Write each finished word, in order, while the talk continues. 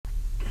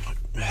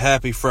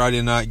happy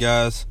Friday night,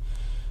 guys.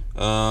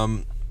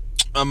 I'm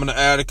going to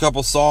add a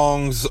couple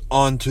songs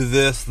onto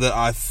this that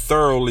I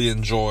thoroughly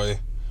enjoy,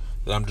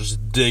 that I'm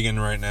just digging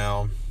right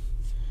now.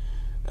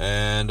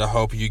 And I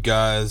hope you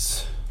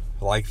guys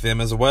like them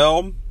as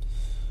well.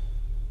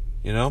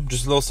 You know,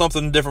 just a little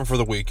something different for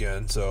the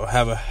weekend. So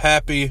have a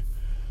happy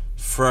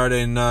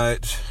Friday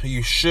night.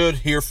 You should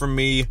hear from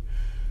me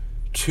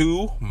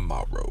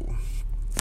tomorrow.